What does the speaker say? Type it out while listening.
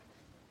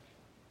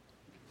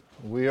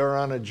We are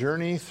on a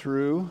journey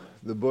through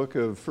the book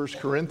of 1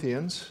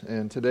 Corinthians,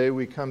 and today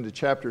we come to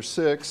chapter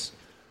 6,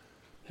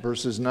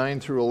 verses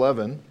 9 through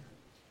 11.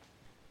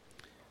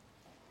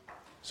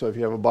 So if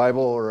you have a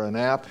Bible or an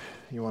app,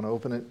 you want to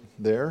open it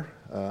there.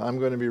 I'm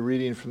going to be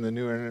reading from the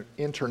New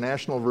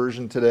International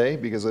Version today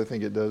because I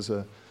think it does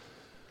a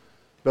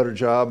better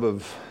job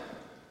of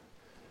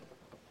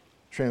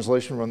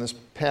translation on this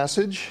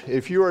passage.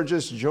 If you are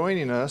just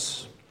joining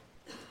us,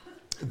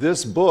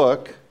 this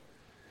book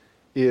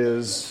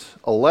is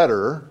a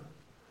letter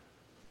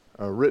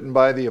written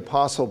by the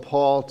Apostle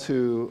Paul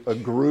to a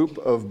group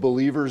of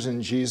believers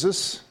in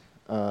Jesus,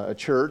 a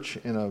church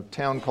in a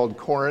town called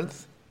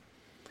Corinth.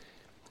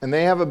 And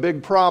they have a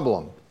big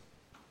problem.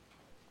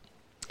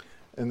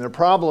 And their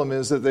problem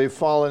is that they've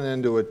fallen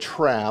into a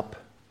trap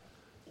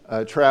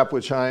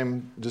which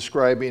I'm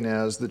describing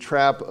as the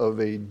trap of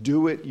a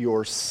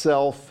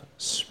do-it-yourself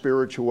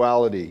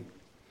spirituality.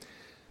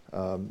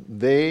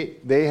 They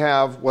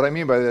have, what I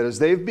mean by that is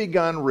they've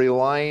begun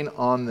relying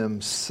on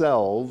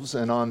themselves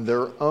and on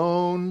their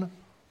own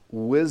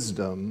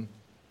wisdom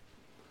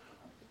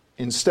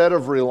instead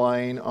of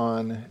relying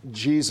on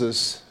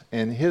Jesus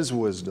and His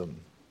wisdom.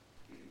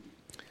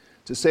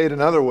 To say it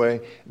another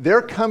way,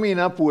 they're coming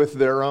up with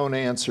their own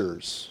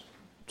answers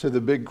to the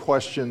big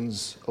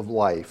questions of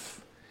life.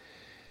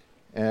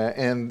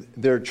 And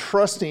they're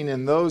trusting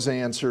in those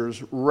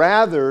answers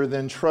rather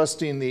than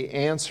trusting the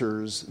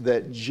answers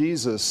that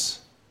Jesus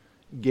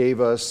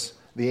gave us,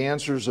 the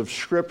answers of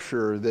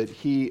Scripture that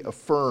He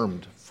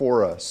affirmed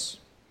for us.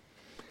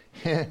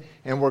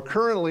 And we're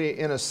currently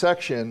in a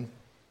section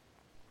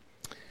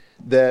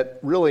that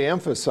really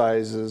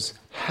emphasizes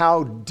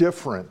how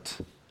different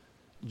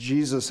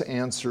Jesus'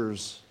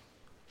 answers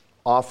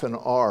often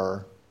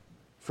are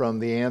from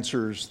the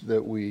answers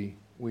that we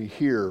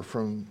hear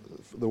from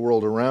the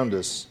world around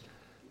us,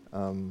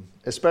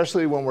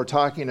 especially when we're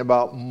talking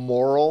about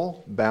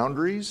moral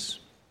boundaries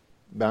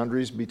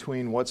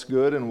between what's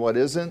good and what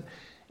isn't,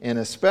 and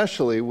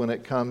especially when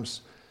it comes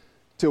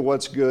to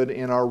what's good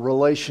in our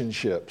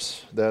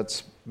relationships.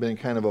 That's been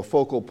kind of a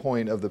focal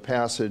point of the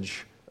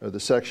passage or the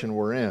section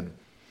we're in.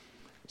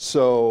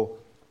 So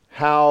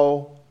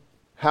how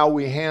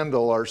we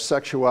handle our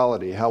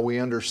sexuality, how we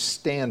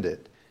understand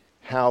it,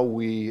 how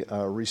we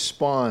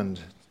respond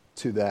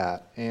to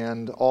that,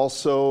 and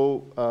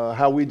also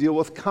how we deal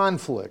with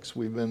conflicts.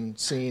 We've been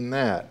seeing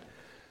that.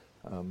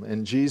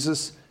 And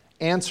Jesus'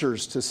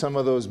 answers to some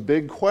of those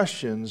big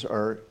questions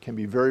can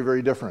be very,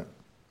 very different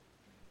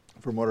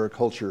from what our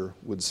culture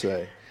would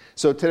say.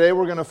 So today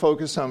we're going to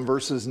focus on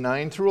verses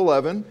 9 through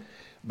 11,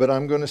 but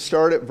I'm going to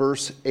start at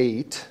verse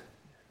 8,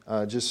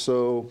 I'll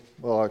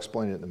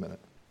explain it in a minute.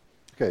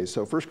 Okay,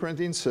 so 1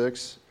 Corinthians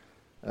 6,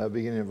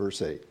 beginning at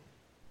verse 8.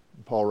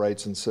 Paul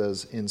writes and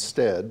says,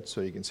 instead,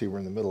 so you can see we're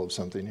in the middle of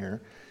something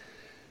here.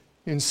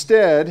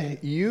 Instead,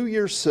 you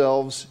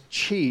yourselves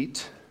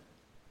cheat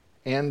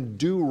and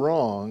do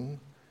wrong,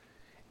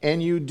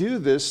 and you do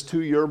this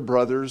to your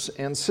brothers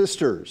and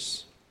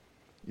sisters,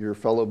 your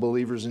fellow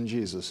believers in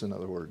Jesus, in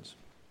other words.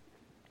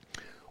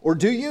 Or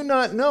do you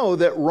not know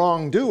that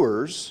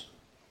wrongdoers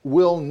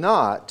will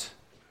not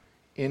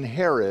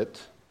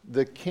inherit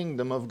the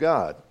kingdom of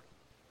God?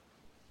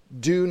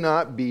 Do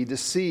not be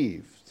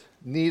deceived.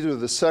 Neither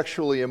the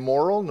sexually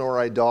immoral, nor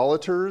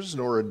idolaters,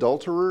 nor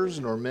adulterers,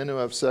 nor men who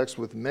have sex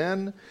with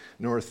men,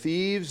 nor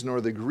thieves,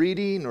 nor the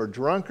greedy, nor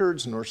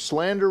drunkards, nor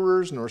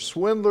slanderers, nor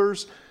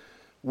swindlers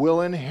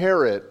will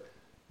inherit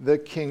the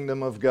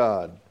kingdom of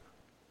God.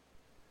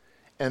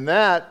 And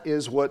that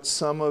is what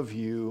some of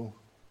you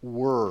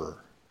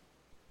were.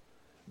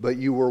 But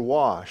you were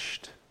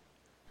washed,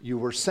 you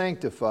were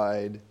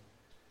sanctified,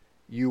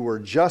 you were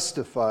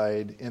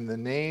justified in the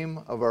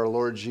name of our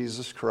Lord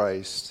Jesus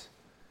Christ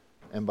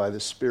and by the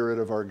Spirit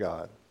of our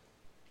God.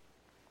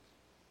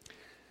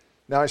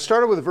 Now, I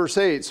started with verse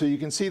 8 so you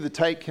can see the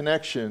tight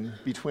connection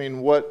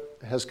between what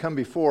has come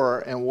before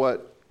and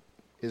what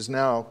is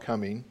now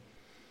coming.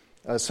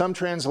 Some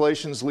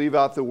translations leave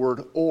out the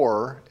word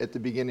or at the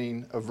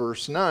beginning of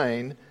verse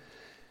 9.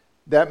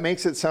 That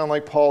makes it sound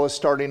like Paul is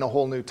starting a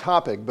whole new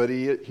topic, but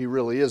he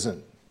really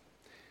isn't.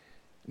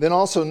 Then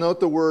also note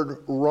the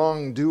word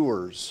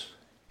wrongdoers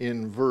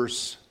in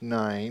verse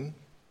 9.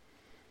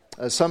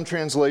 Some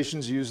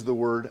translations use the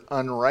word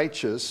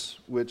unrighteous,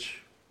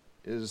 which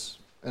is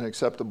an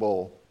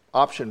acceptable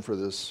option for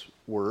this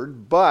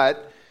word,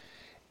 but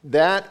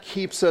that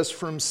keeps us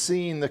from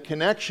seeing the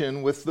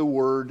connection with the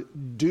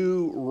word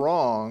do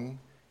wrong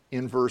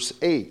in verse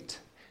 8.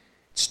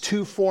 It's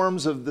two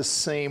forms of the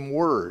same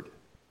word.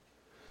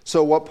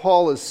 So what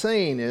Paul is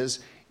saying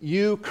is,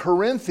 you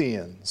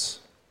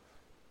Corinthians,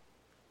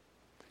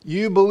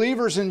 you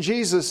believers in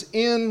Jesus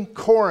in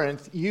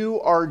Corinth,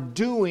 you are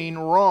doing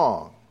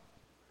wrong.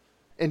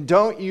 And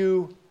don't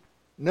you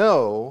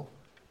know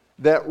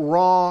that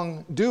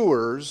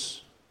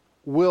wrongdoers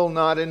will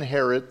not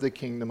inherit the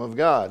kingdom of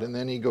God? And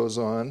then he goes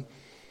on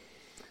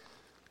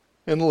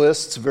and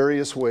lists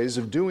various ways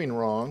of doing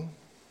wrong.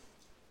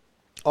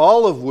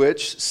 all of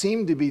which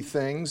seem to be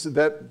things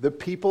that the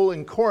people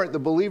in Corinth, the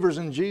believers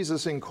in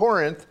Jesus in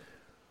Corinth,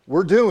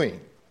 we're doing.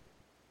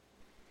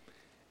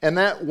 And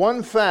that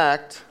one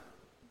fact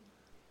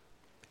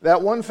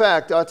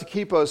ought to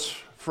keep us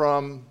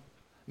from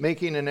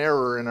making an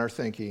error in our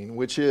thinking,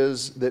 which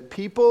is that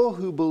people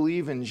who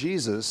believe in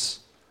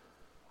Jesus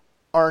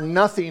are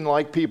nothing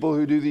like people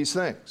who do these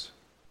things.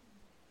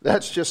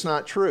 That's just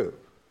not true.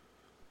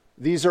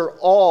 These are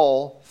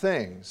all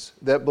things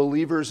that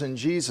believers in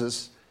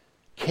Jesus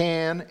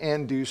can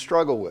and do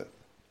struggle with.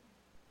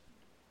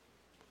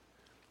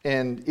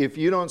 And if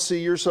you don't see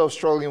yourself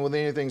struggling with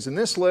any things in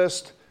this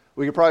list,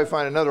 we could probably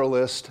find another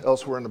list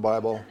elsewhere in the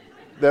Bible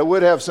that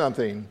would have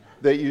something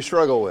that you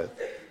struggle with.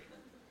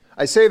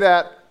 I say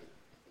that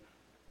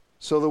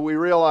so that we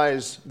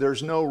realize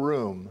there's no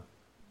room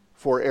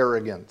for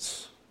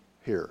arrogance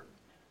here.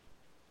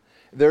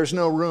 There's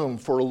no room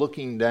for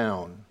looking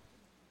down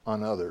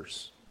on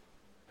others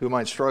who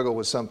might struggle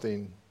with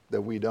something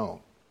that we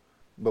don't,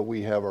 but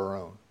we have our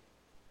own.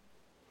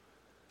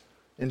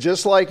 And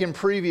just like in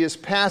previous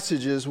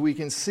passages, we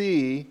can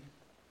see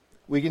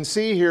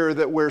here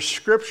that where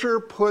Scripture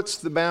puts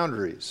the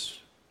boundaries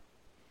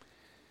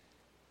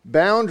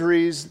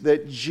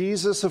that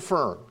Jesus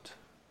affirmed,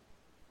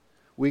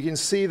 we can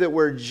see that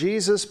where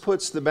Jesus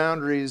puts the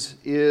boundaries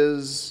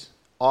is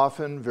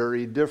often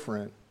very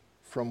different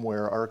from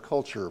where our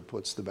culture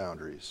puts the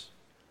boundaries,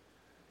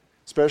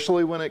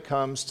 especially when it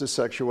comes to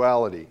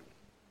sexuality.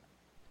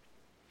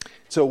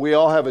 So we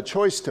all have a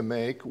choice to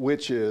make,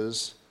 which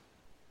is,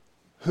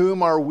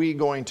 whom are we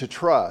going to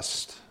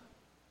trust?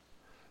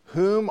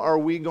 Whom are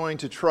we going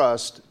to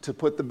trust to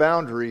put the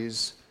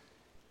boundaries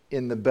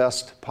in the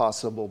best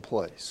possible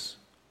place?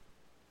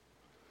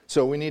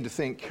 So we need to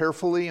think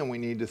carefully, and we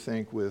need to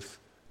think with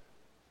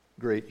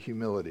great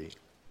humility.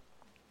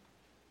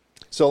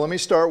 So let me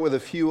start with a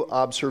few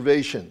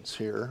observations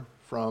here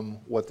from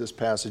what this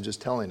passage is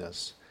telling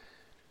us.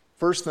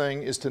 First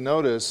thing is to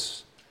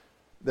notice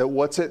that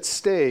what's at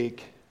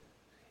stake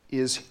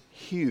is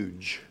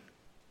huge.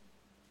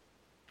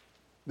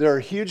 There are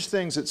huge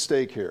things at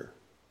stake here.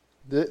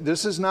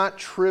 This is not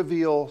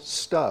trivial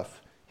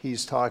stuff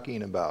he's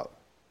talking about.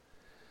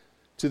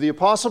 To the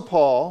Apostle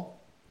Paul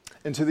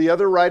and to the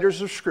other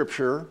writers of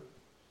Scripture,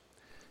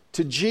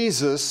 to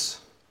Jesus,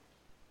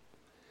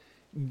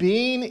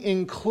 being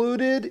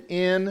included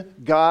in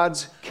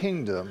God's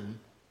kingdom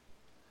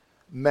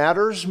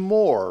matters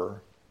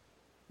more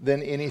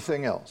than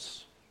anything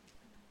else.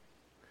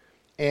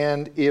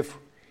 And if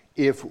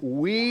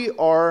we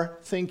are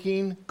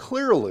thinking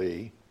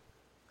clearly,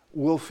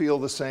 we'll feel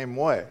the same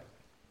way.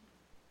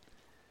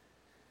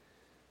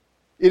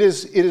 It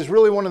is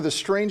really one of the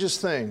strangest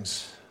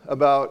things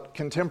about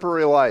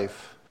contemporary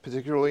life,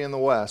 particularly in the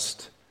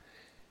West,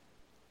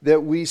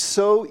 that we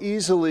so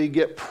easily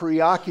get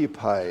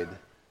preoccupied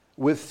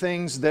with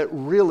things that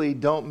really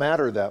don't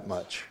matter that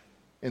much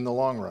in the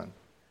long run.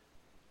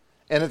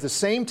 And at the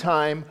same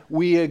time,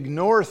 we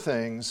ignore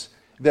things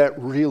that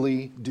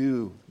really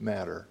do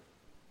matter.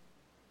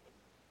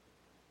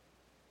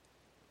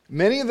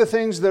 Many of the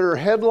things that are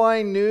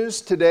headline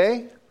news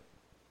today,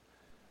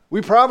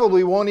 we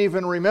probably won't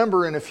even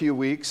remember in a few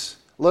weeks,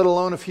 let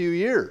alone a few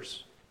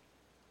years.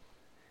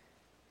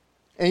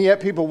 And yet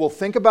people will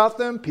think about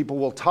them, people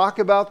will talk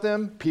about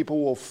them,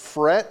 people will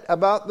fret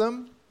about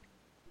them.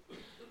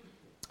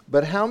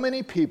 But how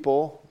many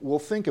people will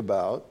think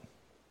about,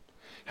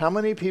 how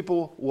many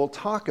people will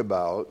talk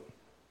about,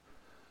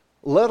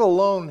 let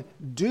alone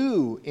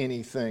do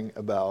anything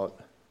about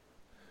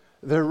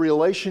their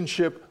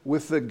relationship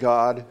with the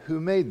God who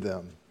made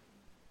them?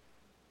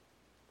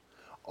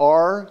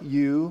 Are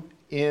you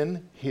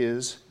in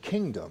His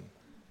kingdom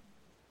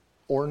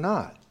or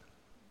not?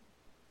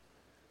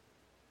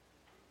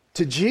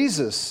 To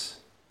Jesus,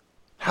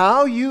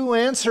 how you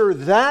answer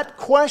that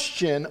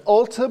question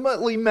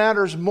ultimately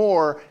matters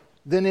more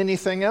than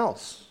anything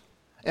else.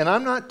 And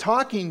I'm not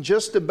talking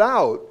just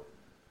about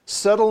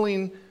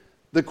settling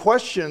the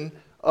question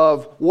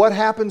of what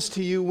happens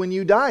to you when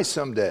you die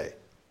someday.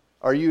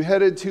 Are you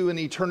headed to an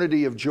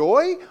eternity of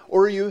joy,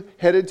 or are you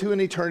headed to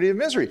an eternity of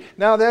misery?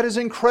 Now, that is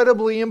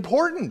incredibly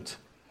important.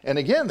 And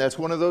again, that's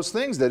one of those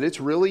things that it's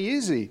really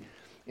easy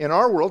in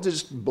our world to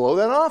just blow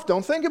that off.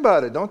 Don't think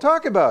about it. Don't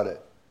talk about it.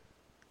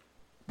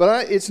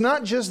 But it's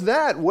not just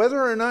that.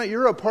 Whether or not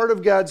you're a part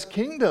of God's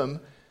kingdom,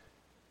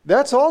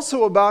 that's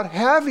also about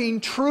having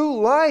true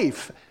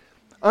life,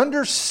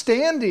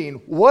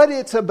 understanding what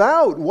it's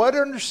about,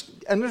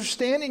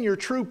 understanding your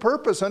true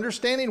purpose,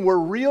 understanding where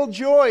real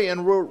joy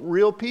and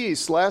real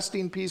peace,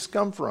 lasting peace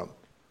come from.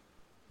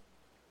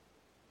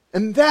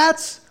 And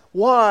that's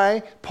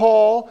why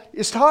Paul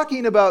is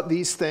talking about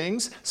these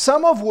things,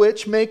 some of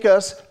which make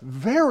us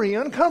very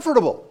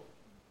uncomfortable.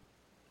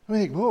 I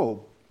think,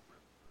 whoa,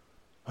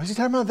 why is he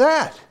talking about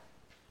that?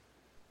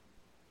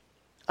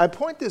 I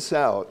point this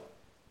out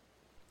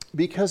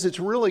because it's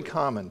really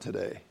common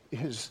today.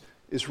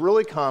 It's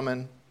really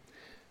common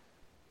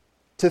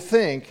to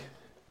think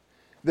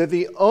that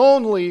the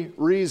only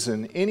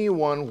reason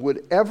anyone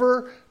would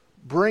ever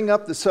bring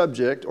up the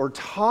subject or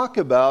talk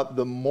about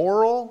the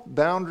moral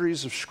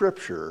boundaries of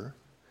Scripture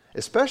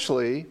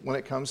especially when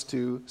it comes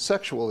to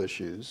sexual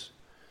issues.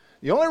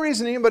 The only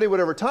reason anybody would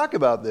ever talk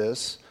about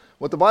this,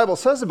 what the Bible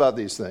says about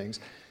these things,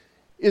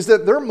 is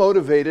that they're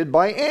motivated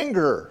by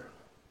anger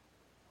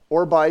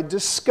or by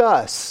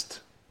disgust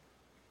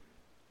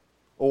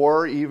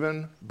or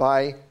even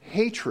by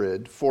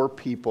hatred for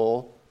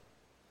people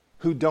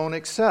who don't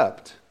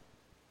accept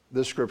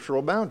the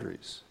scriptural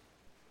boundaries.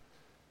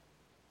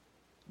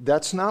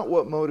 That's not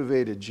what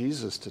motivated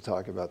Jesus to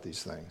talk about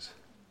these things.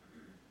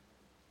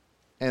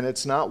 And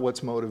it's not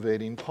what's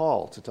motivating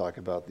Paul to talk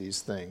about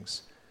these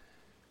things.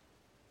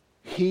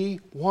 He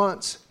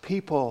wants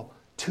people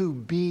to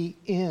be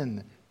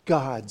in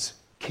God's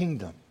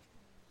kingdom.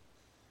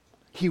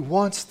 He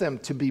wants them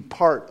to be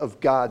part of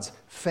God's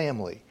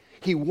family.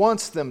 He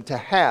wants them to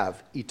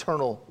have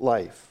eternal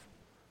life.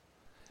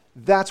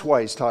 That's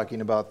why he's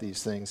talking about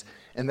these things.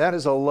 And that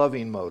is a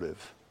loving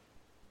motive.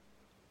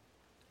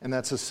 And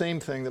that's the same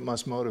thing that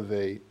must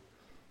motivate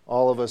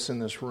all of us in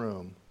this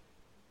room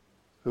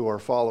who are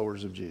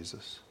followers of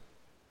Jesus.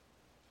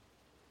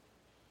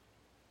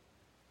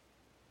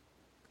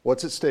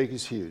 What's at stake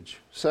is huge.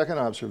 Second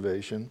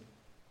observation,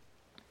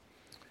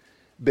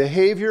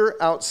 behavior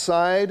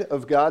outside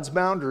of God's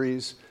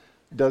boundaries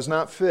does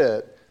not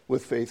fit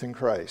with faith in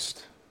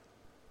Christ.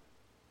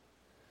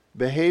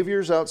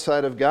 Behaviors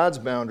outside of God's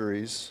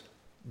boundaries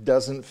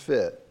doesn't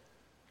fit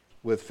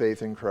with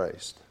faith in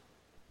Christ.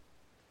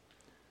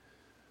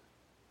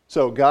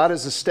 So God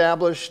has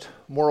established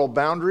moral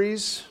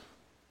boundaries.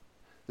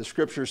 The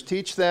scriptures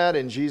teach that,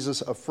 and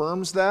Jesus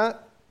affirms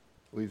that.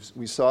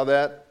 We saw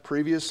that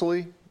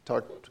previously,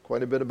 talked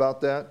quite a bit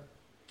about that.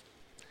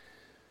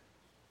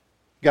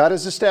 God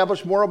has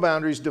established moral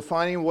boundaries,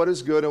 defining what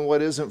is good and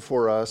what isn't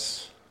for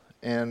us.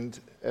 And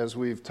as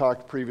we've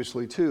talked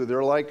previously too,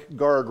 they're like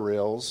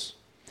guardrails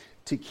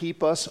to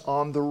keep us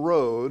on the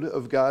road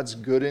of God's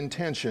good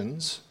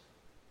intentions,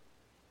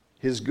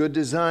 His good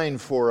design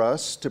for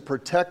us to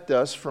protect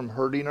us from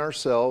hurting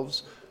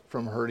ourselves,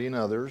 from hurting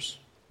others.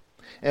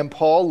 And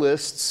Paul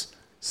lists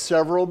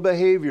several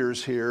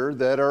behaviors here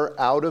that are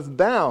out of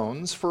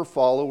bounds for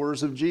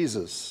followers of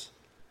Jesus.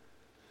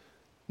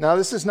 Now,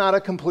 this is not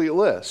a complete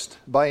list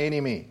by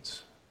any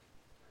means.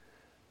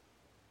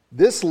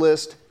 This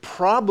list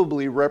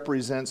probably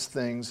represents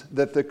things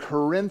that the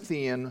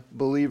Corinthian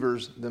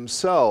believers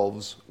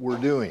themselves were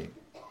doing.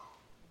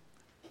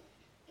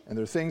 And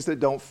they're things that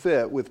don't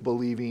fit with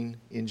believing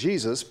in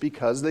Jesus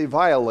because they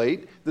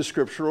violate the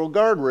scriptural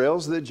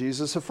guardrails that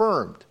Jesus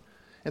affirmed.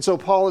 And so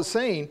Paul is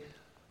saying,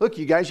 look,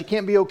 you guys, you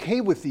can't be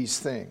okay with these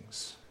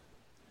things.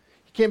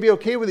 You can't be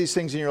okay with these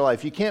things in your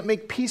life. You can't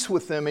make peace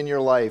with them in your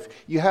life.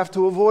 You have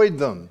to avoid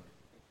them.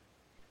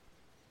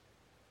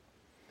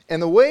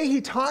 And the way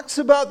he talks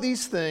about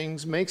these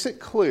things makes it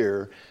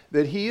clear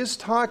that he is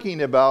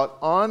talking about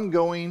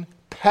ongoing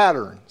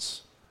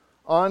patterns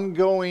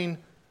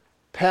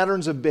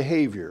of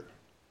behavior.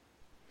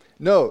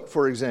 Note,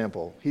 for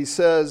example, he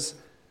says,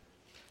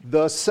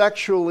 the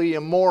sexually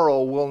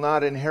immoral will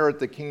not inherit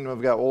the kingdom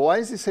of God. Well, why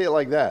does he say it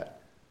like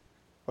that?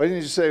 Why didn't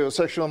he just say, well,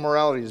 sexual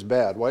immorality is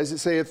bad? Why does it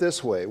say it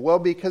this way? Well,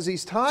 because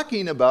he's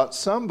talking about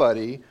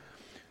somebody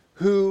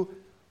who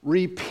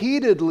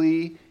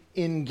repeatedly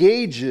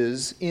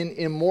engages in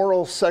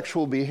immoral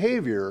sexual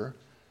behavior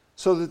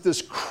so that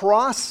this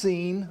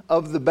crossing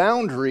of the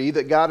boundary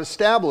that God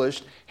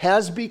established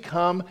has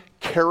become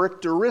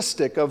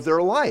characteristic of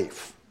their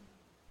life.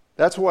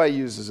 That's why he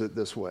uses it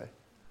this way.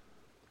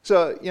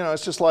 So,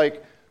 it's just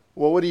like,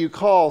 well, what do you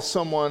call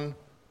someone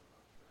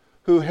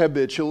who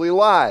habitually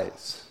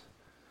lies?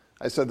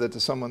 I said that to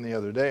someone the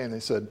other day, and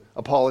they said,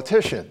 a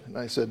politician. And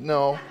I said,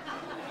 no.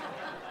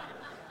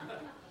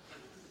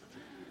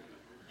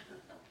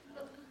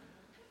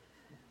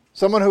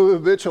 Someone who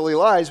habitually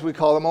lies, we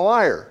call them a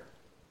liar.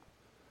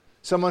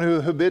 Someone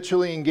who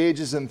habitually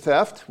engages in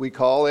theft, we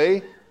call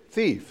a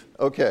thief.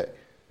 Okay.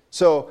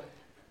 So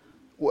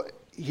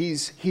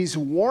he's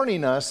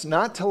warning us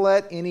not to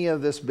let any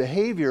of this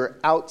behavior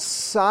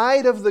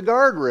outside of the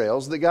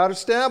guardrails that God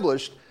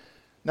established,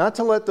 not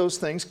to let those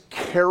things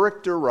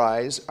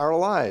characterize our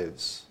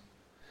lives.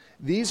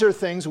 These are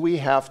things we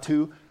have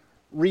to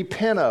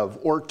repent of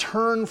or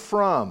turn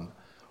from,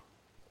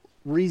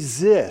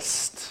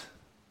 resist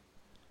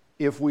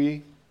if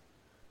we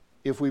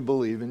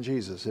believe in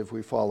Jesus, if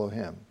we follow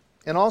Him.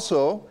 And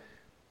also,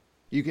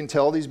 you can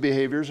tell these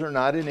behaviors are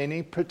not in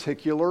any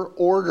particular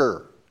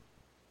order.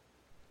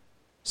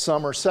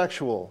 Some are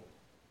sexual.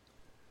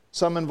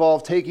 Some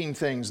involve taking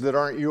things that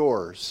aren't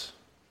yours,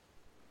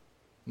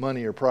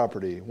 money or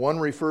property. One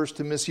refers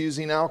to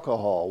misusing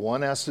alcohol.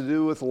 One has to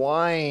do with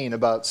lying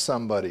about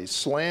somebody,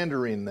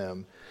 slandering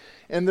them.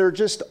 And they're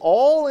just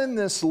all in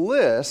this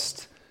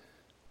list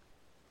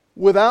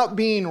without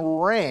being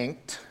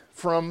ranked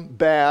from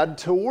bad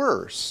to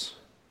worse.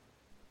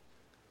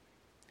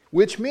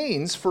 Which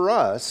means for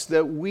us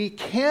that we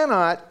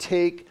cannot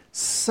take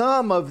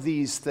some of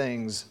these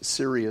things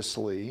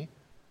seriously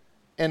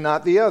and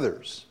not the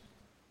others.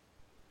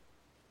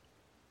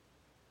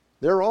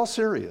 They're all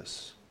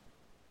serious.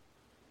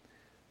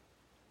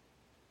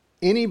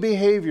 Any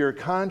behavior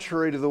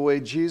contrary to the way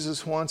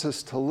Jesus wants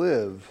us to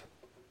live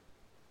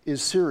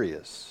is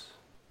serious.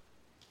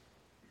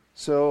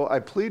 So I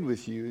plead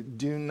with you,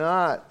 do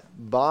not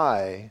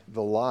buy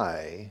the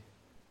lie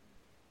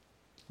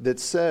that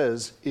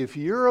says if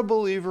you're a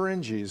believer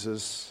in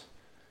Jesus,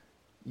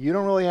 you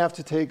don't really have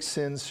to take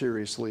sin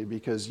seriously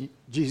because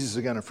Jesus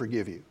is going to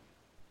forgive you.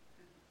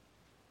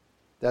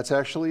 That's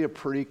actually a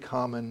pretty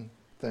common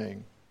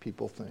thing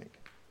people think.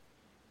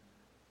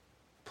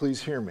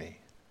 Please hear me.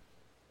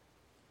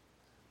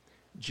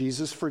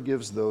 Jesus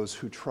forgives those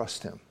who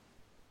trust him.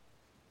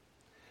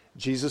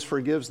 Jesus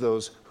forgives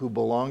those who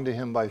belong to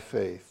him by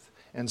faith.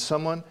 And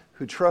someone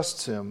who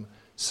trusts him,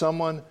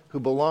 someone who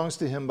belongs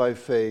to him by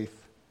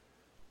faith,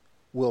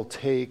 will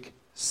take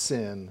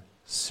sin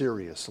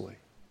seriously.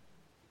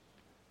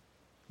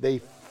 They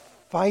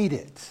fight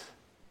it.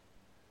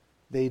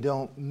 They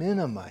don't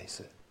minimize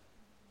it.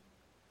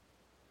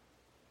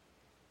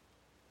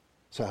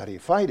 So how do you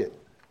fight it?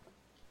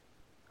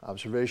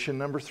 Observation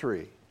number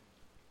 3.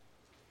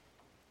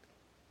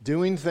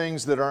 Doing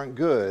things that aren't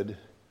good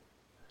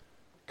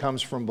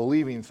comes from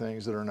believing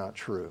things that are not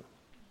true.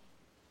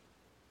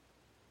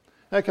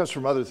 That comes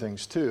from other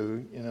things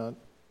too.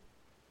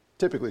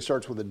 Typically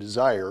starts with a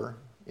desire.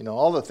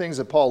 All the things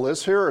that Paul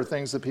lists here are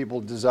things that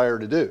people desire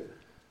to do.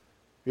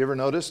 Have you ever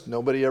noticed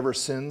nobody ever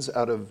sins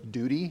out of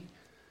duty?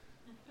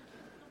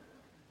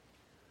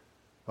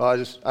 Well,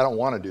 I don't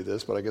want to do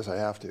this, but I guess I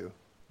have to.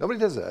 Nobody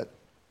does that.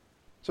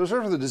 So it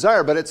starts with a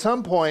desire, but at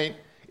some point,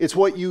 it's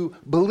what you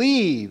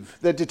believe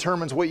that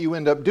determines what you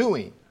end up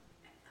doing.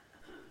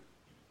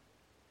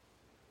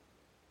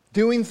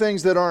 Doing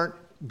things that aren't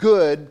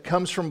good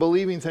comes from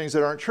believing things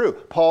that aren't true.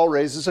 Paul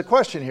raises a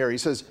question here. He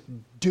says,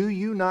 do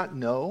you not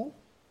know?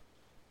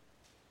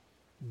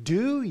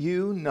 Do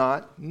you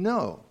not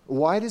know?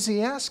 Why does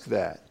he ask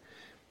that?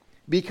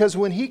 Because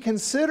when he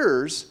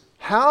considers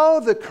how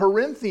the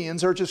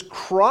Corinthians are just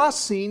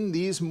crossing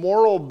these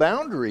moral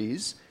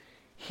boundaries,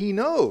 he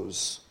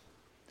knows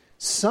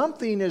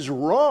something is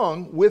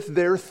wrong with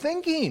their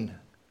thinking.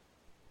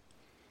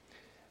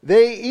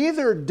 They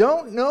either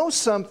don't know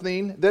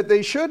something that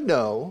they should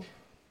know,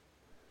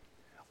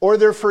 or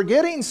they're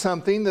forgetting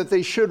something that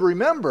they should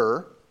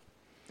remember,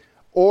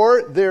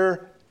 or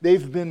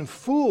they've been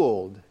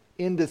fooled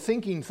into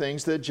thinking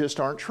things that just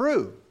aren't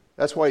true.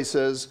 That's why he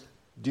says,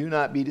 do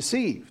not be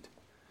deceived.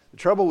 The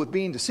trouble with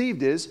being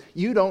deceived is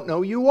you don't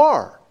know you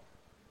are.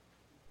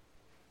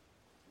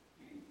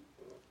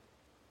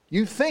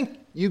 You think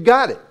you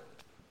got it.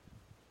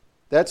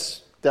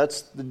 That's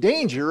the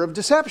danger of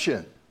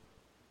deception.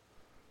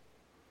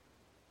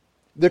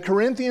 The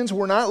Corinthians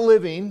were not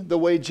living the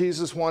way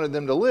Jesus wanted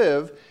them to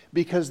live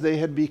because they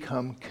had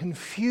become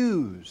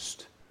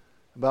confused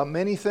about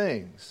many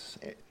things.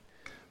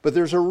 But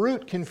there's a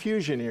root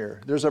confusion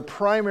here. There's a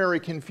primary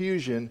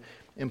confusion,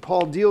 and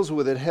Paul deals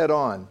with it head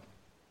on.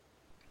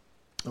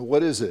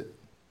 What is it?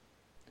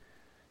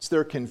 It's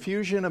their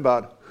confusion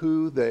about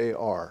who they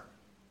are.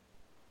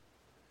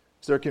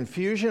 It's their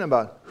confusion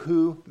about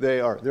who they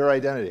are, their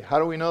identity. How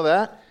do we know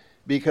that?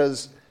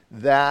 Because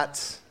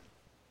that's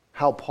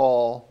how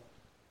Paul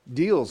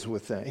deals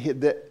with them.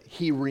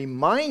 He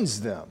reminds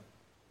them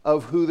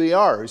of who they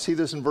are. You see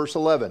this in verse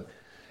 11.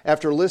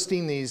 After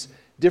listing these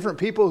different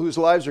people whose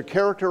lives are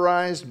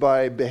characterized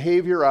by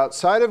behavior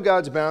outside of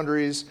God's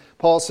boundaries,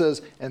 Paul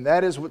says, and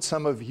that is what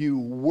some of you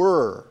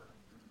were.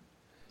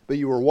 But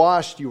you were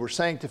washed, you were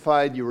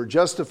sanctified, you were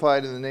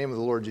justified in the name of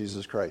the Lord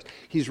Jesus Christ.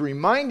 He's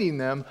reminding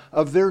them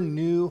of their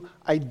new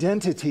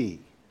identity.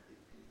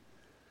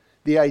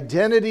 The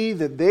identity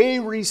that they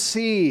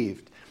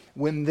received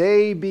when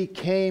they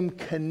became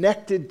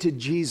connected to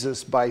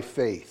Jesus by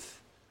faith.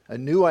 A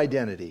new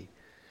identity.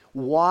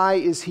 Why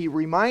is he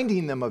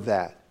reminding them of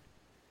that?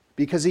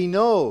 Because he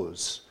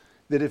knows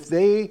that if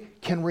they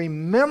can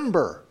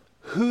remember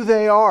who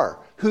they are,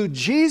 who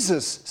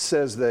Jesus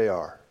says they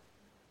are,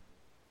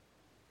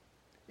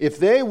 if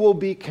they will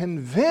be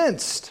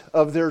convinced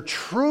of their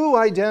true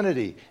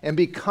identity and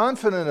be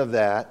confident of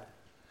that,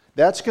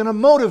 that's going to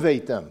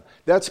motivate them.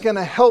 That's going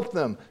to help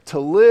them to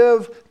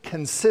live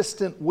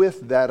consistent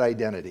with that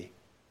identity.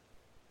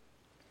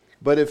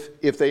 But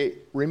if they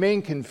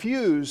remain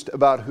confused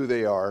about who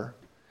they are,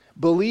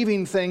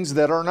 believing things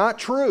that are not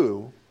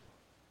true,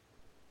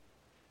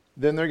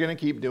 then they're going to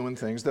keep doing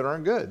things that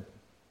aren't good.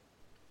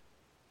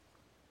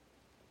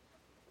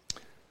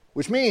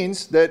 Which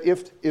means that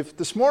if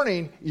this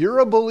morning you're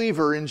a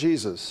believer in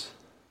Jesus,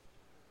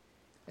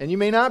 and you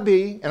may not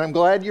be, and I'm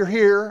glad you're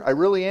here, I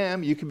really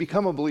am, you can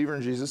become a believer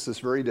in Jesus this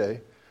very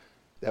day.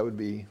 That would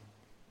be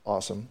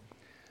awesome.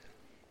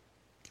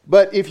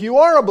 But if you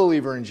are a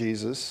believer in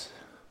Jesus,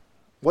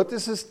 what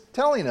this is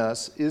telling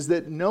us is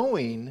that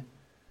knowing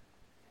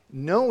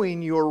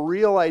your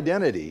real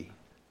identity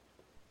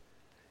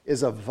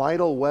is a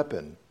vital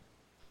weapon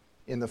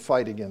in the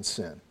fight against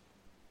sin.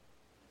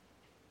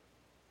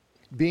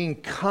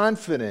 Being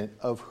confident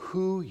of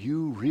who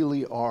you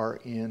really are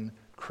in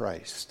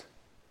Christ.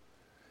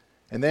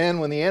 And then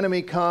when the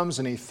enemy comes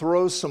and he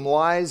throws some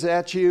lies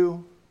at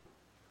you,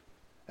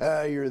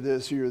 You're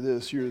this, you're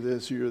this, you're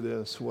this, you're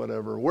this,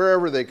 whatever.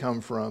 Wherever they come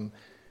from,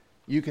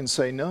 you can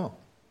say, no,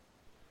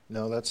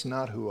 that's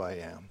not who I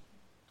am.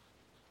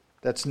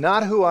 That's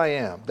not who I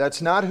am.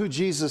 That's not who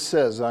Jesus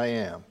says I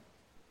am.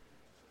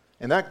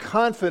 And that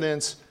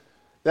confidence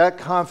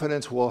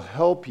will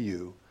help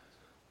you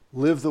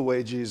live the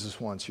way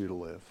Jesus wants you to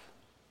live.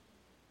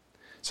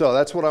 So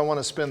that's what I want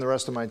to spend the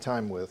rest of my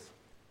time with.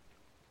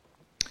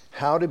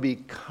 How to be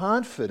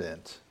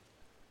confident.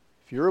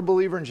 If you're a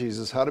believer in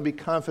Jesus, how to be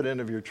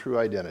confident of your true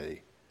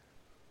identity.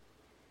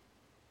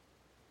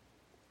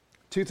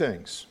 Two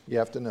things you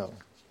have to know.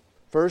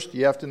 First,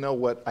 you have to know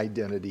what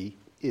identity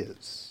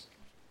is.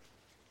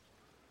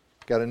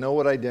 Got to know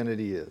what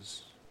identity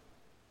is.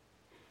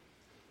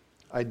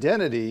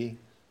 Identity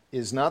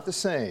is not the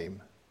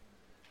same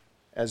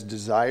as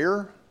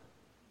desire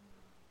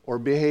or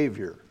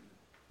behavior.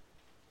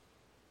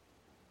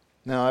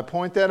 Now, I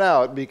point that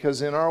out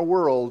because in our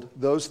world,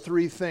 those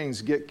three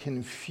things get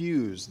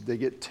confused. They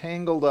get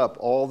tangled up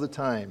all the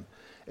time,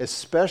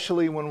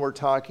 especially when we're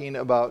talking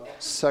about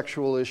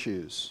sexual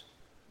issues.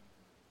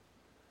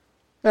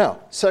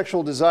 Now,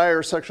 sexual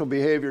desire, sexual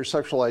behavior,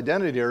 sexual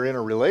identity are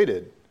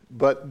interrelated,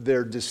 but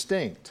they're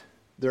distinct.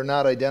 They're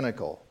not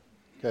identical.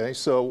 Okay,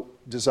 so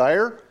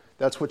desire,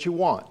 that's what you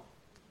want.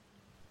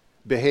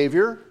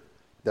 Behavior,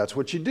 that's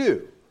what you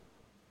do.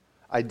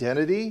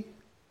 Identity,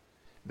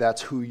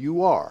 that's who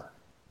you are.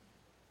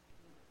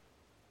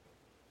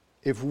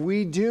 If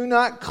we do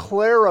not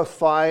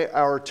clarify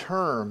our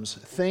terms,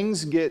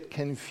 things get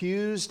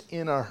confused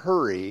in a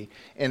hurry,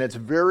 and it's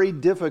very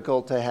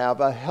difficult to have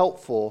a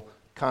helpful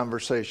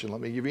conversation. Let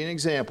me give you an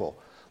example.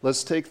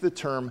 Let's take the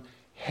term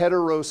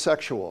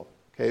heterosexual.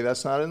 Okay,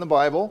 that's not in the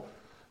Bible,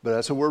 but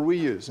that's a word we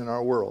use in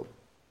our world.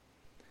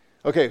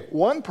 Okay,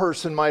 one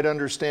person might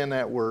understand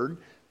that word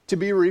to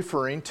be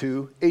referring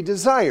to a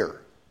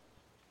desire,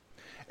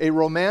 a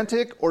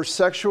romantic or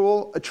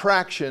sexual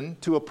attraction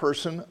to a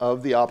person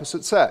of the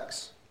opposite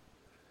sex.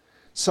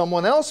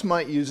 Someone else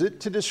might use it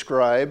to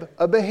describe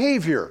a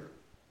behavior,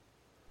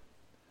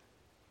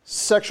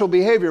 sexual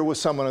behavior with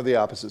someone of the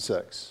opposite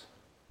sex.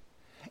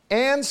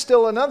 And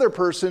still another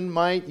person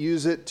might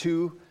use it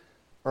to,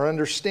 or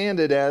understand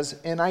it as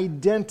an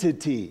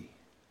identity,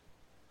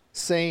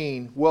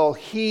 saying, well,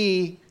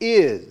 he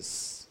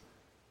is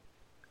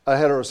a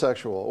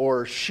heterosexual,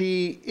 or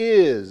she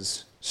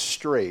is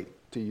straight,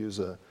 to use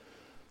a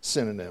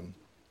synonym.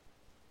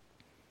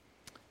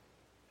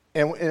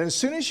 And as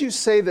soon as you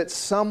say that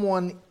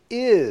someone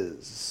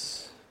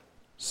is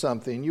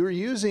something, you're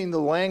using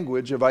the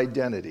language of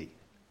identity.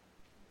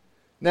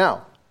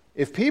 Now,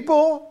 if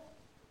people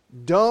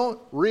don't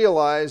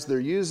realize they're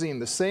using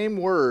the same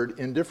word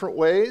in different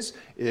ways,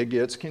 it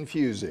gets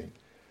confusing.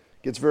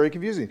 It gets very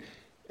confusing.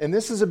 And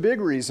this is a big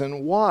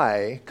reason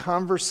why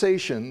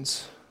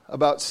conversations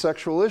about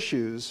sexual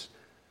issues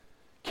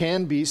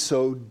can be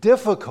so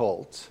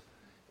difficult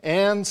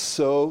and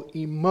so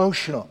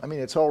emotional. I mean,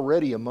 it's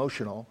already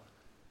emotional.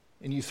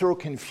 And you throw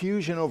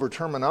confusion over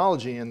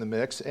terminology in the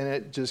mix, and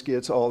it just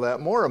gets all that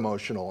more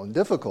emotional and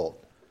difficult.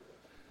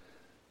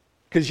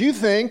 Because you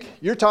think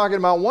you're talking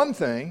about one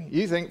thing.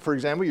 You think, for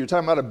example, you're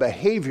talking about a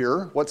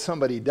behavior, what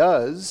somebody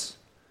does,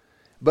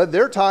 but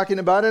they're talking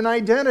about an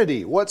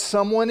identity, what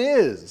someone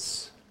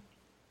is.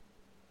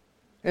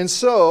 And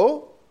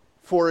so,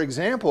 for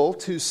example,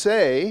 to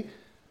say,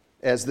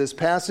 as this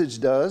passage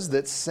does,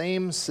 that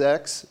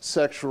same-sex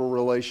sexual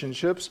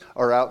relationships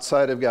are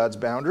outside of God's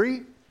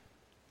boundary,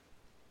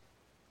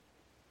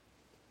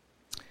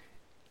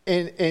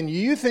 and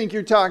you think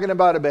you're talking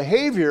about a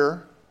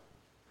behavior,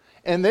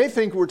 and they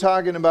think we're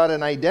talking about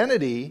an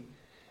identity,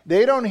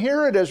 they don't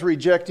hear it as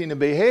rejecting a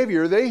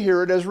behavior, they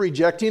hear it as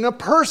rejecting a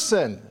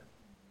person.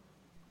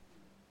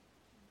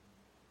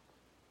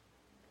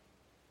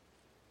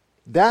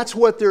 That's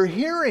what they're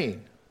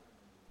hearing.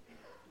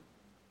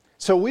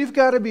 So we've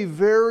got to be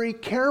very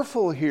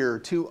careful here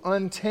to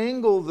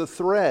untangle the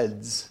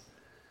threads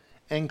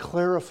and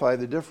clarify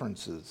the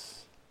differences.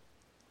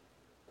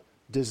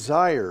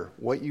 Desire,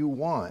 what you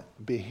want.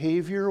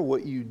 Behavior,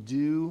 what you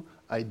do.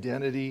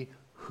 Identity,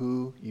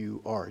 who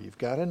you are. You've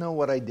got to know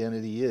what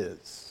identity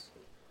is.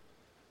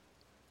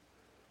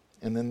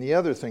 And then the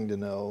other thing to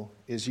know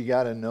is you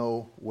got to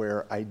know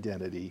where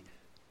identity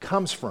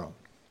comes from,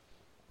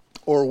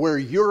 or where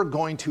you're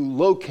going to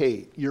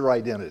locate your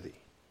identity.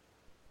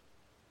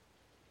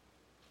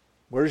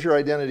 Where does your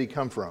identity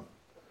come from?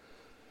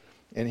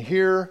 And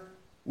here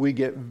we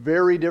get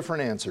very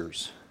different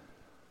answers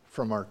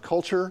from our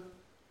culture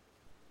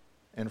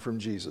and from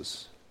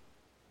Jesus.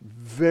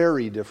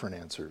 Very different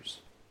answers.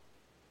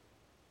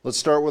 Let's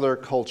start with our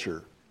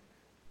culture.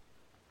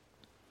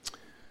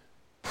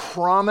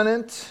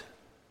 Prominent,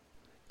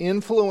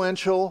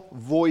 influential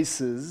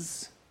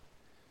voices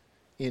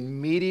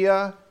in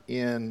media,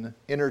 in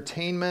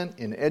entertainment,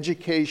 in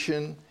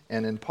education,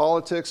 and in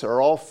politics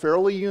are all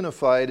fairly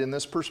unified in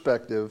this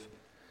perspective,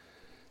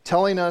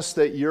 telling us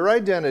that your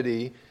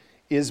identity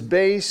is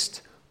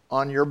based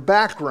on your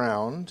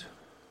background,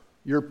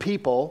 your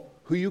people,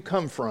 who you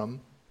come from,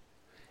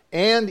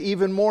 and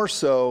even more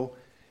so,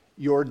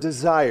 your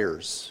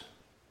desires,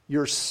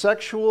 your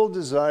sexual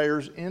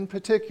desires in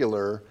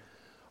particular,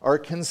 are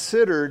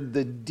considered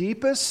the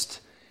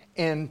deepest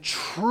and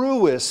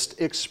truest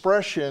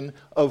expression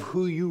of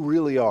who you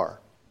really are.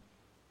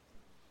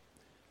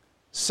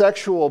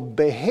 Sexual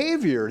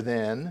behavior,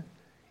 then,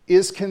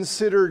 is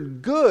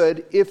considered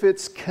good if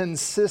it's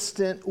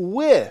consistent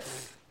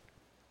with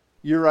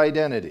your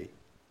identity,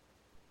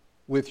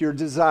 with your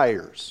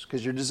desires,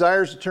 because your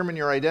desires determine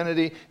your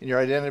identity, and your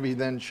identity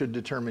then should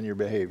determine your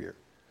behavior.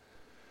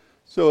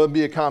 So it would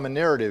be a common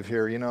narrative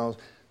here. You know,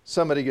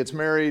 somebody gets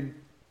married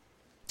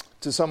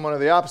to someone of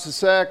the opposite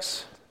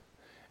sex,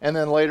 and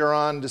then later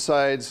on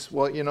decides,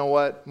 well, you know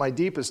what, my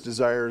deepest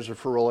desires are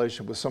for a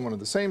relationship with someone of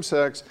the same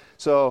sex,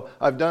 so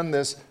I've done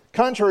this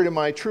contrary to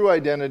my true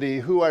identity,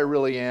 who I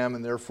really am,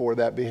 and therefore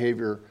that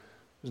behavior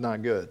is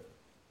not good.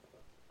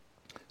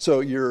 So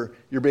your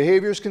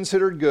behavior is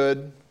considered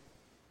good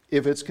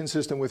if it's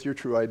consistent with your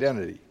true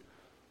identity,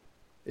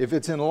 if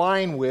it's in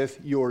line with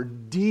your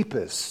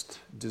deepest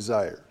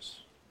desires.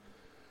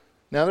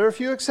 Now, there are a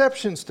few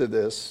exceptions to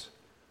this.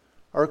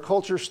 Our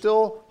culture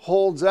still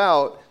holds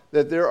out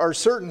that there are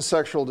certain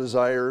sexual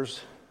desires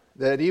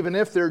that even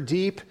if they're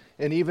deep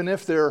and even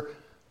if they're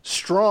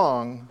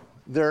strong,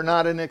 they're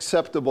not an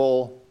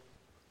acceptable,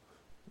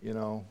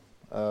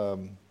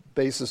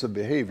 basis of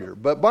behavior.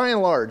 But by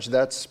and large,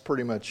 that's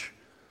pretty much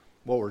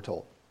what we're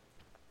told.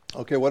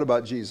 Okay, what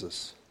about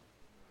Jesus?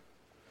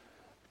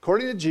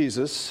 According to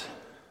Jesus,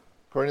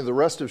 according to the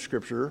rest of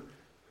Scripture,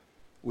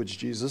 which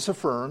Jesus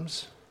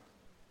affirms,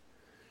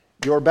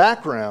 your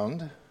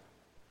background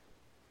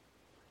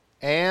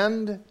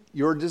and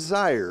your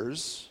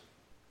desires,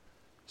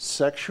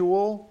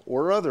 sexual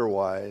or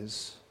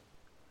otherwise,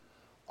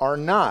 are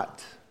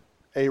not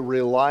a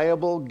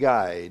reliable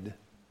guide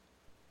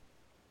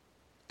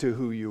to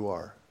who you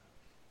are,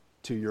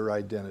 to your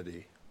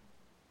identity.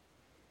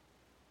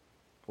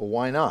 Well,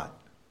 why not?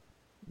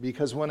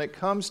 Because when it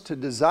comes to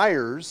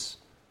desires,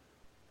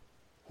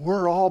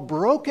 we're all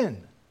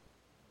broken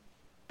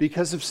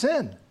because of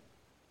sin.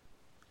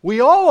 We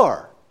all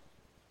are.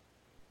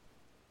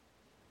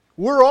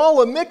 We're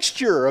all a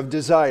mixture of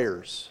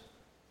desires.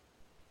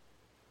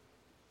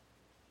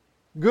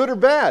 Good or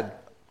bad.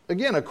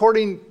 Again,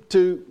 according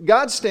to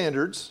God's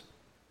standards,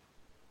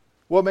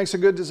 what makes a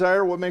good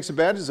desire, what makes a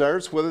bad desire,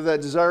 it's whether that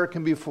desire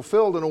can be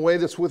fulfilled in a way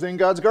that's within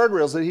God's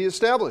guardrails that He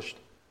established.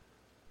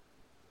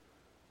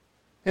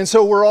 And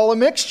so we're all a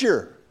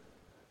mixture.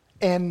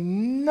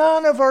 And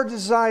none of our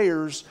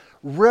desires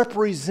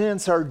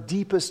represents our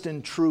deepest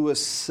and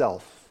truest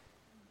self.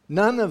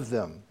 None of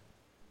them.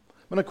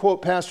 I'm going to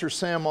quote Pastor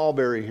Sam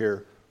Alberry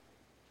here.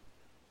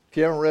 If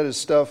you haven't read his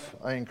stuff,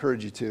 I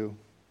encourage you to.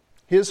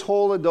 His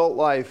whole adult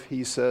life,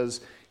 he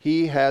says,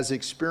 he has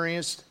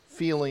experienced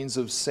feelings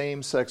of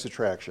same-sex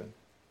attraction.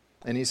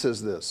 And he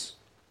says this,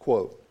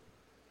 quote,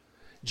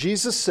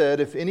 Jesus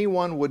said, if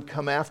anyone would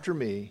come after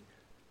me,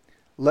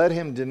 let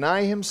him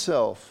deny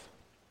himself,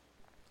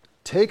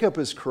 take up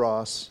his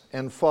cross,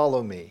 and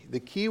follow me. The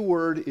key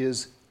word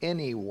is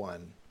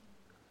anyone.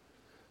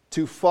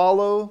 To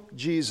follow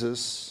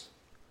Jesus,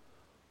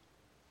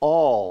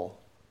 all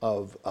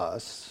of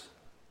us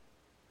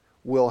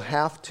will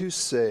have to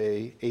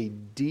say a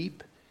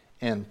deep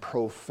and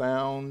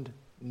profound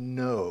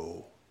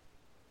no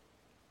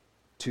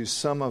to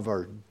some of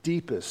our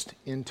deepest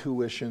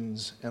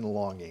intuitions and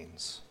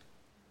longings.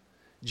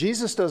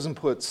 Jesus doesn't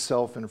put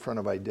self in front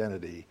of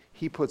identity.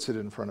 He puts it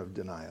in front of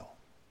denial.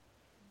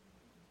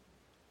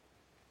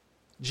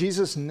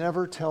 Jesus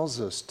never tells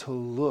us to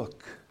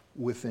look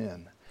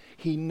within.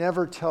 He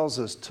never tells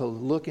us to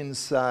look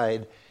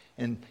inside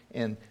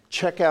and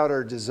check out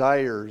our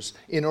desires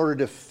in order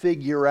to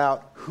figure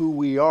out who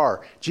we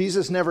are.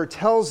 Jesus never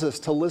tells us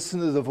to listen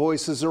to the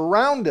voices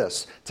around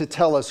us to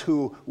tell us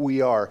who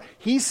we are.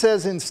 He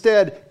says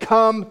instead,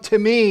 come to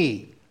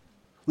me.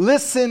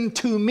 Listen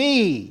to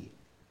me.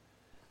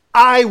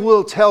 I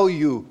will tell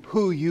you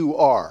who you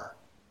are.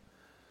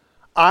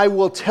 I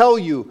will tell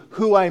you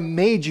who I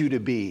made you to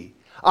be.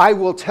 I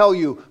will tell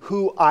you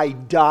who I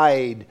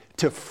died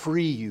to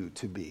free you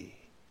to be.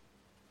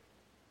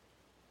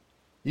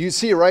 You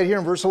see it right here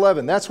in verse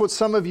 11. That's what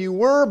some of you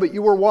were, but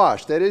you were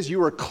washed. That is, you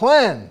were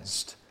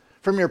cleansed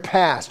from your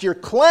past. You're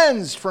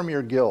cleansed from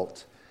your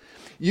guilt.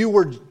 You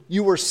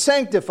were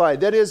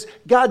sanctified. That is,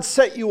 God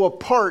set you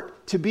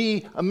apart to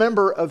be a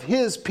member of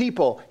His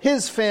people,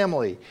 His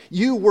family.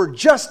 You were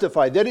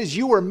justified. That is,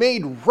 you were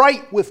made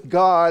right with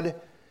God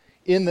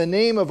in the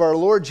name of our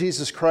Lord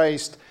Jesus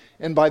Christ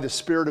and by the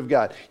Spirit of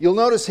God. You'll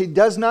notice He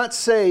does not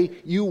say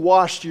you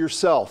washed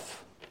yourself.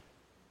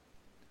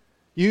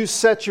 You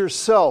set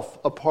yourself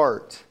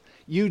apart.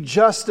 You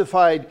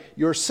justified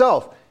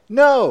yourself.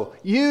 No,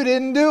 you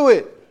didn't do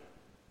it.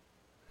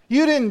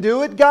 You didn't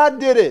do it. God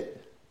did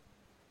it.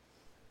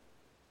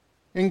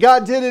 And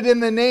God did it in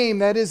the name,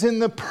 that is, in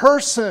the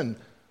person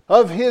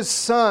of His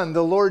Son,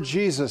 the Lord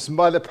Jesus, and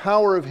by the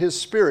power of His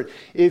Spirit.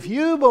 If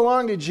you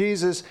belong to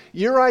Jesus,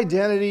 your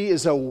identity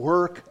is a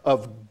work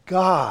of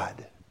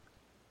God.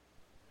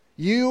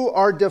 You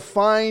are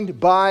defined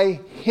by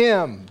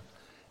Him,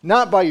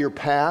 not by your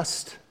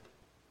past.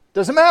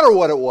 Doesn't matter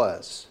what it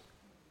was.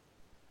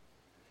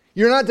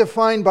 You're not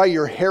defined by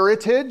your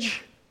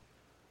heritage.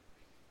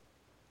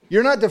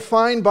 You're not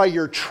defined by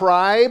your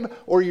tribe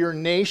or your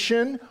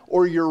nation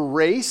or your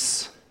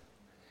race.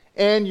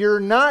 And you're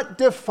not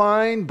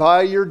defined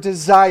by your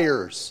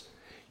desires.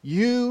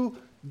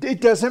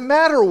 It doesn't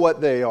matter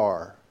what they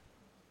are.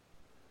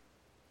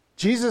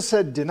 Jesus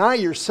said, deny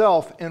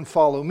yourself and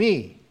follow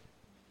me.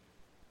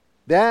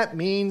 That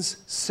means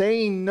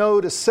saying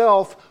no to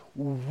self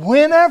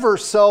whenever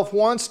self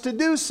wants to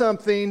do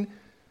something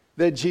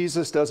that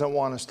Jesus doesn't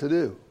want us to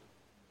do.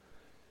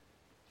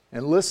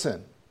 And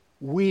listen,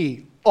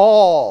 we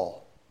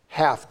all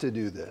have to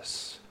do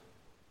this.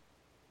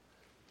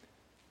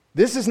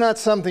 This is not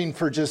something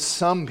for just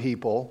some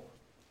people.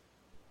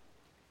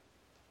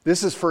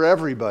 This is for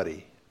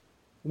everybody.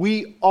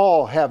 We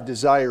all have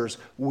desires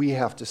we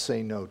have to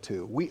say no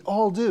to. We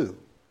all do.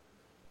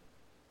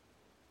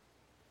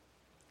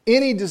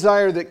 Any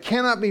desire that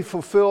cannot be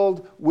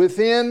fulfilled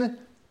within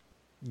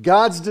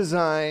God's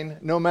design,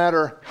 no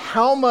matter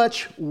how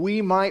much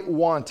we might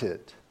want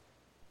it,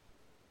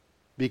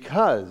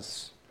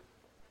 because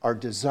our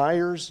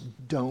desires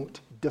don't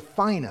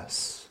define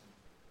us.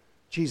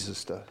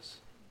 Jesus does.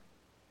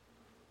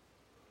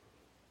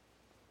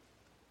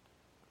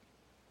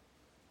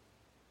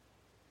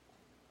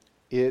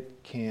 It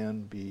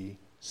can be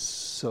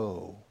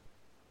so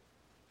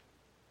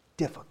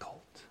difficult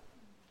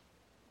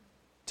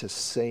to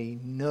say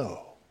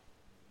no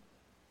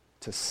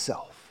to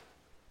self.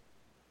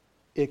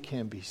 It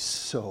can be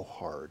so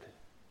hard.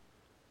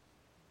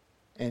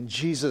 And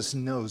Jesus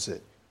knows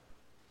it.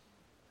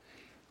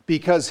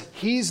 Because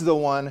he's the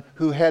one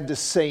who had to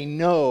say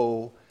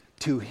no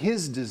to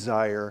his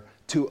desire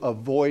to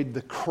avoid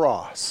the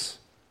cross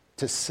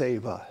to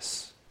save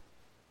us.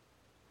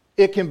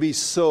 It can be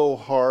so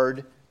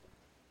hard.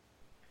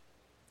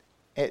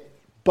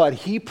 But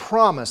he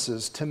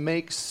promises to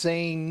make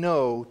saying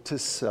no to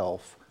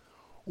self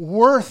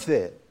worth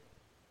it.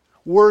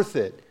 Worth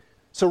it.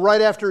 So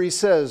right after he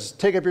says,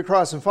 take up your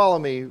cross and follow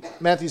me,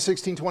 Matthew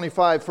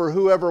 16:25, for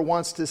whoever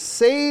wants to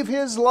save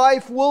his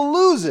life will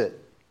lose it.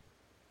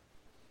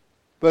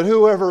 But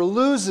whoever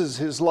loses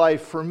his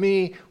life for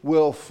me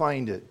will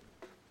find it.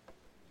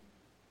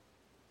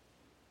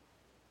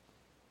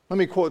 Let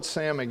me quote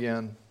Sam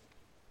again.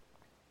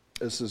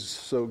 This is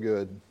so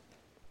good.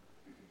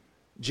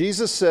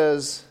 Jesus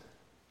says,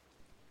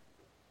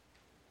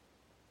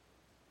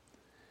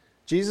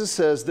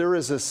 there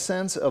is a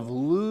sense of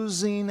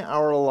losing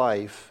our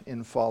life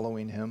in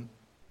following him.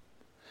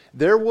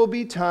 There will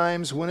be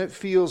times when it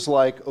feels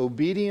like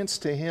obedience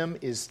to him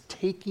is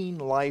taking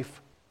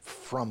life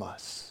from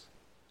us.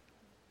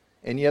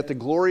 And yet the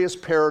glorious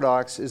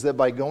paradox is that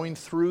by going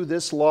through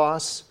this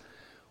loss,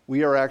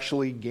 we are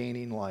actually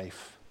gaining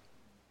life.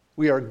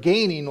 We are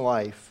gaining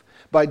life.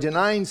 By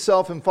denying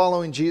self and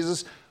following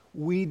Jesus,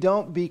 we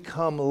don't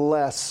become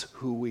less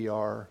who we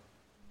are.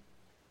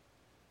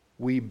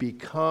 We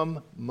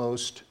become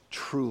most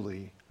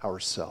truly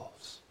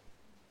ourselves.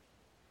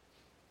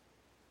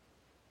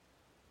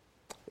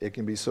 It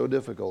can be so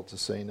difficult to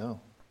say no.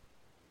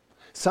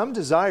 Some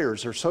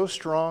desires are so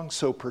strong,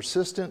 so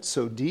persistent,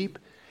 so deep,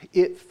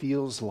 it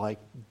feels like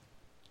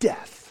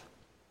death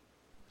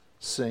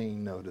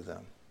saying no to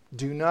them.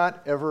 Do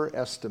not ever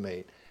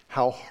estimate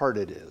how hard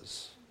it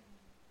is.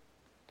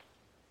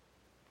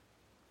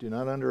 Do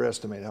not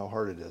underestimate how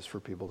hard it is for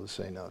people to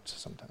say no to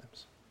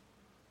sometimes.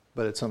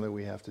 But it's something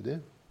we have to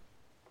do.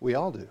 We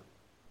all do.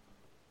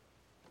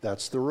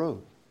 That's the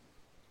road.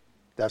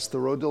 That's the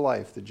road to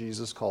life that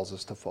Jesus calls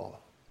us to follow.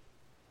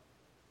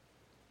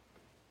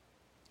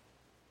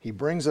 He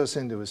brings us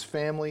into his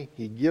family.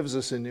 He gives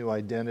us a new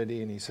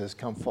identity, and he says,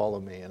 come follow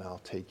me, and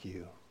I'll take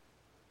you.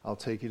 I'll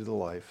take you to the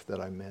life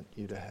that I meant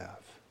you to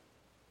have.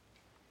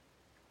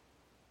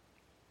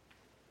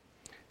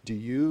 Do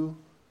you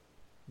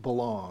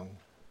belong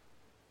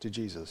to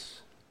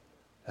Jesus?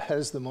 That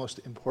is the most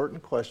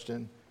important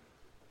question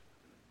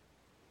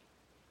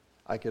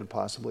I could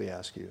possibly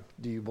ask you.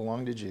 Do you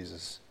belong to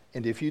Jesus?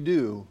 And if you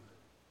do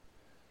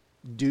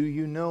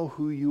you know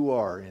who you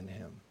are in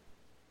him?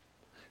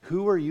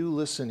 Who are you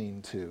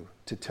listening to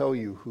tell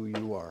you who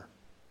you are?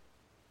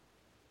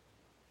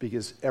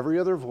 Because every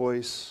other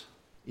voice,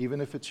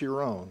 even if it's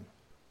your own,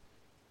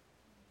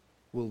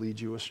 will lead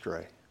you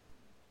astray.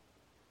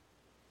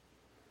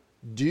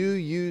 Do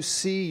you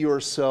see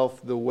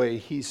yourself the way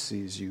he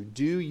sees you?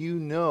 Do you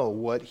know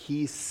what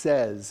he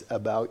says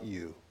about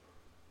you?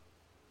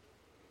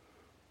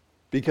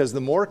 Because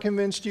the more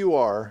convinced you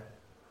are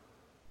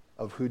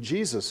of who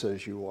Jesus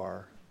says you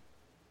are,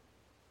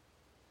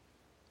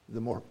 the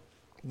more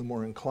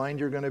inclined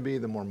you're going to be,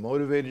 the more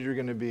motivated you're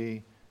going to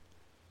be,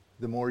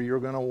 the more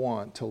you're going to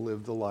want to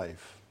live the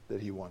life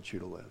that he wants you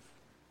to live.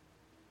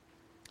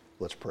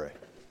 Let's pray.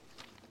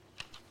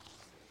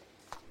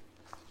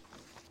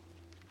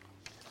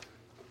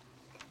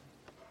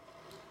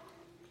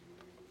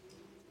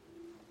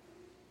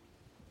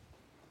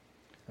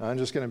 I'm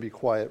just going to be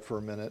quiet for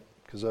a minute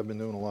because I've been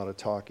doing a lot of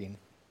talking.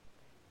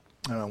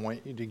 And I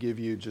want you to give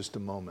you just a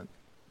moment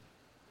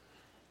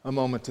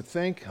to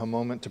think, a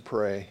moment to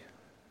pray.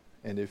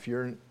 And if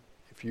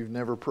you've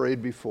never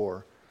prayed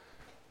before,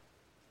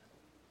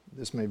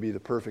 this may be the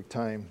perfect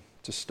time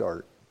to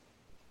start.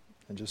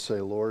 And just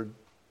say, Lord,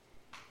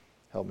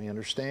 help me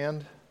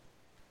understand,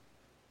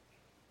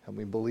 help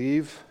me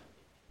believe,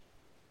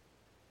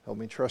 help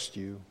me trust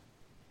you.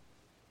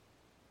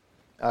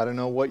 I don't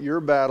know what your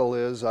battle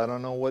is. I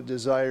don't know what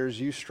desires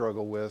you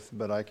struggle with,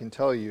 but I can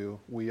tell you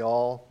we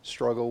all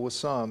struggle with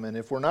some. And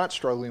if we're not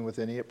struggling with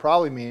any, it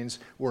probably means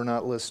we're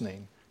not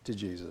listening to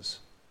Jesus.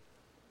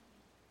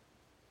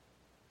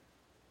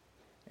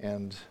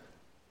 And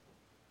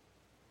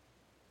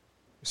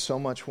so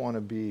much want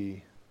to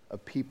be a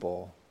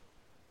people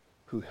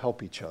who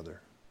help each other,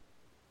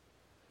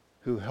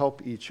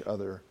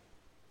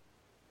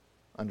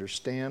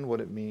 understand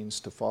what it means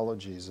to follow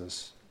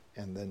Jesus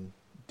and then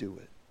do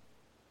it.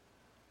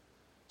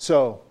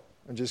 So,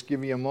 I'll just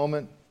give you a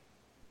moment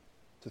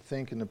to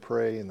think and to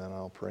pray, and then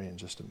I'll pray in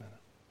just a minute.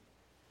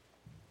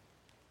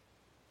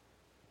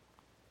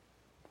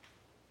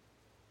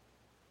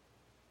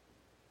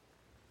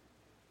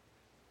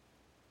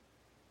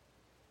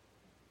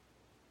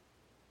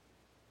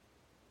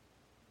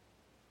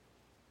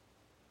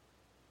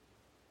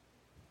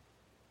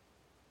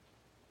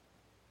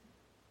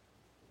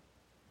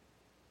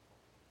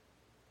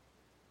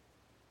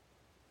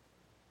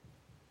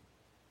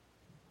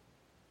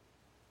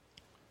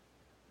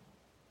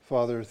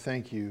 Father,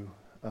 thank you.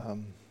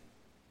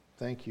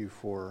 Thank you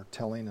for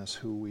telling us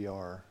who we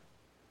are.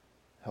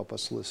 Help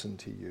us listen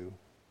to you.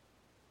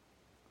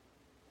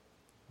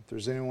 If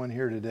there's anyone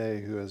here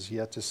today who has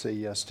yet to say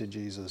yes to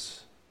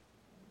Jesus,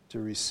 to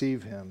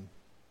receive him,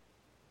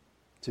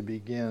 to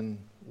begin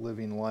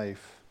living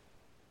life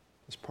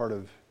as part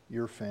of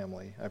your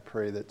family, I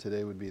pray that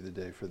today would be the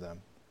day for them.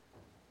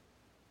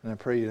 And I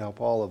pray you'd help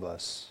all of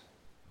us.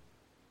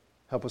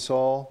 Help us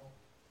all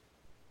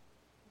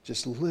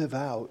just live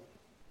out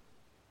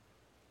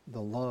the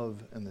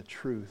love and the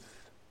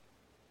truth,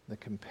 the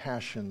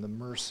compassion, the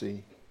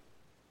mercy,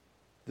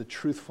 the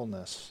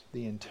truthfulness,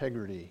 the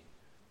integrity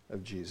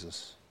of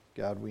Jesus.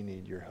 God, we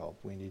need your help.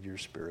 We need your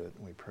Spirit,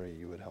 and we pray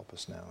you would help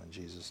us now in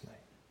Jesus'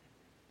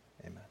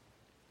 name. Amen.